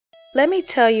Let me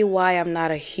tell you why I'm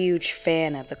not a huge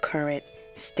fan of the current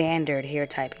standard hair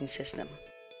typing system.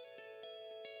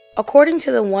 According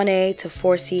to the 1A to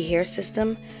 4C hair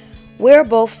system, we're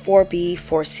both 4B,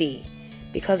 4C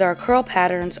because our curl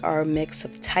patterns are a mix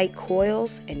of tight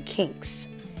coils and kinks.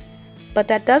 But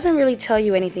that doesn't really tell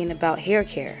you anything about hair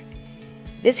care.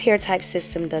 This hair type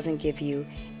system doesn't give you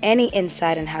any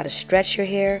insight on how to stretch your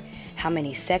hair, how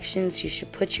many sections you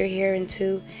should put your hair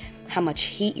into, how much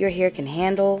heat your hair can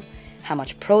handle, how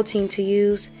much protein to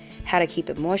use, how to keep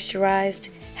it moisturized,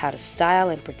 how to style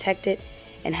and protect it,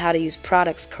 and how to use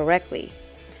products correctly.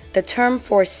 The term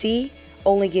 4C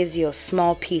only gives you a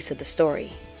small piece of the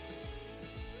story.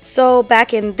 So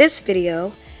back in this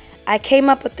video, I came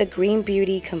up with the Green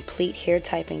Beauty Complete Hair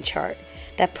Typing Chart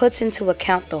that puts into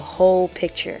account the whole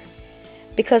picture.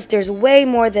 Because there's way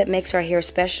more that makes our hair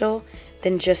special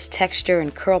than just texture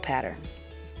and curl pattern.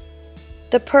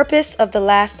 The purpose of the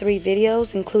last 3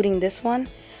 videos, including this one,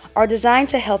 are designed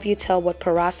to help you tell what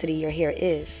porosity your hair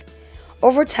is.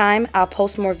 Over time, I'll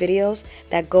post more videos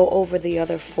that go over the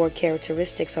other 4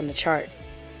 characteristics on the chart.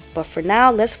 But for now,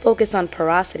 let's focus on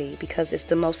porosity because it's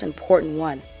the most important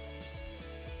one.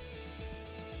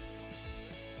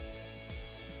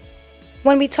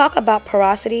 When we talk about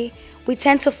porosity, we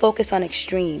tend to focus on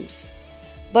extremes.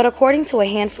 But according to a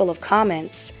handful of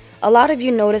comments, a lot of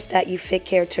you noticed that you fit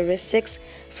characteristics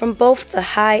from both the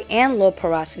high and low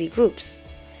porosity groups.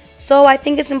 So I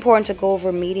think it's important to go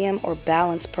over medium or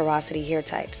balanced porosity hair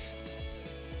types.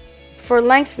 For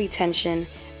length retention,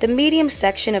 the medium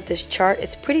section of this chart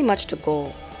is pretty much the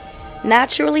goal.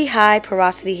 Naturally high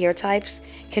porosity hair types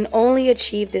can only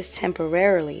achieve this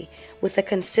temporarily with a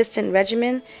consistent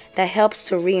regimen that helps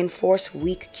to reinforce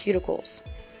weak cuticles.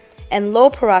 And low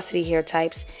porosity hair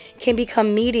types can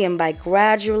become medium by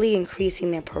gradually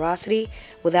increasing their porosity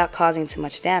without causing too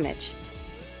much damage.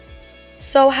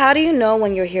 So how do you know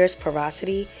when your hair's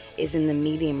porosity is in the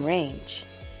medium range?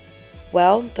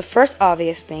 Well, the first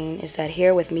obvious thing is that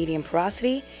hair with medium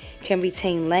porosity can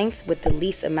retain length with the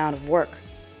least amount of work.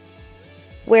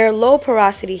 Where low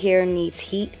porosity hair needs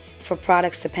heat for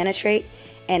products to penetrate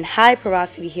and high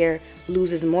porosity hair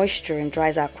loses moisture and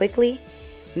dries out quickly,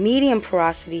 medium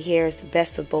porosity hair is the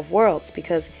best of both worlds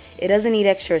because it doesn't need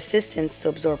extra assistance to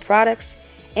absorb products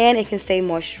and it can stay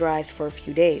moisturized for a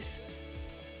few days.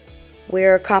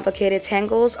 Where complicated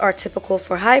tangles are typical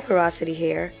for high porosity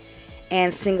hair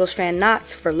and single strand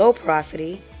knots for low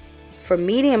porosity, for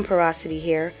medium porosity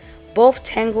hair, both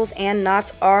tangles and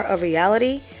knots are a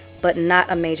reality but not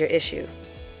a major issue.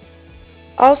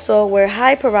 Also, where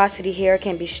high porosity hair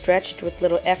can be stretched with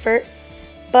little effort,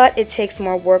 but it takes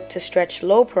more work to stretch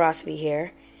low porosity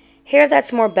hair, hair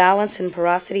that's more balanced in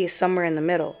porosity is somewhere in the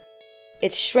middle.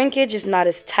 Its shrinkage is not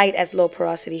as tight as low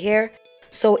porosity hair,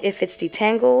 so if it's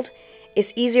detangled,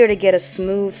 it's easier to get a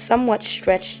smooth, somewhat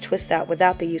stretched twist out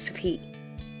without the use of heat.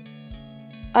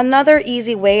 Another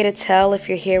easy way to tell if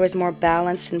your hair is more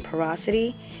balanced in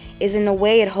porosity is in the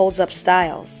way it holds up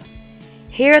styles.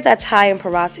 Hair that's high in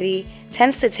porosity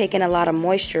tends to take in a lot of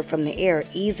moisture from the air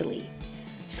easily.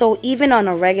 So even on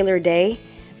a regular day,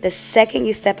 the second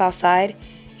you step outside,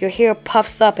 your hair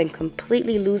puffs up and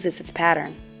completely loses its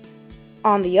pattern.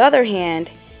 On the other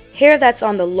hand, hair that's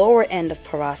on the lower end of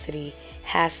porosity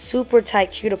has super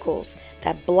tight cuticles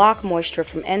that block moisture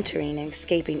from entering and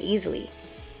escaping easily.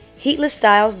 Heatless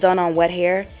styles done on wet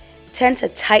hair tend to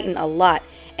tighten a lot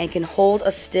and can hold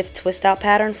a stiff twist out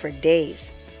pattern for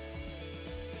days.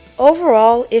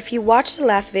 Overall, if you watched the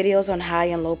last videos on high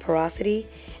and low porosity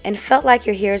and felt like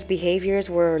your hair's behaviors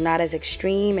were not as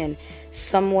extreme and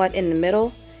somewhat in the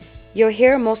middle, your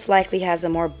hair most likely has a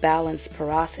more balanced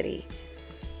porosity.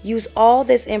 Use all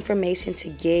this information to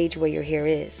gauge where your hair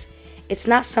is. It's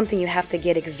not something you have to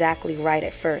get exactly right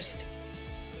at first.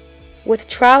 With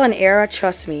trial and error,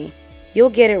 trust me, you'll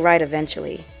get it right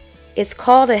eventually. It's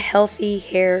called a healthy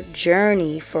hair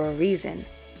journey for a reason.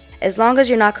 As long as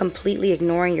you're not completely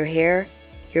ignoring your hair,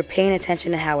 you're paying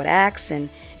attention to how it acts and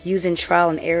using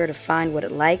trial and error to find what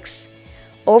it likes,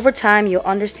 over time you'll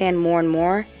understand more and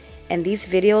more, and these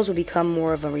videos will become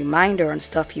more of a reminder on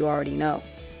stuff you already know.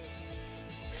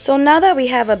 So now that we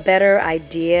have a better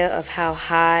idea of how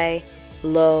high,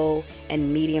 low,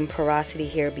 and medium porosity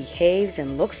hair behaves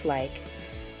and looks like,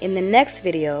 in the next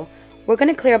video, we're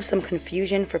going to clear up some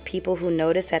confusion for people who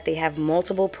notice that they have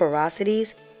multiple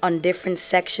porosities on different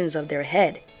sections of their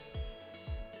head.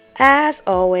 As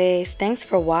always, thanks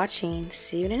for watching.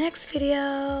 See you in the next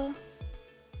video.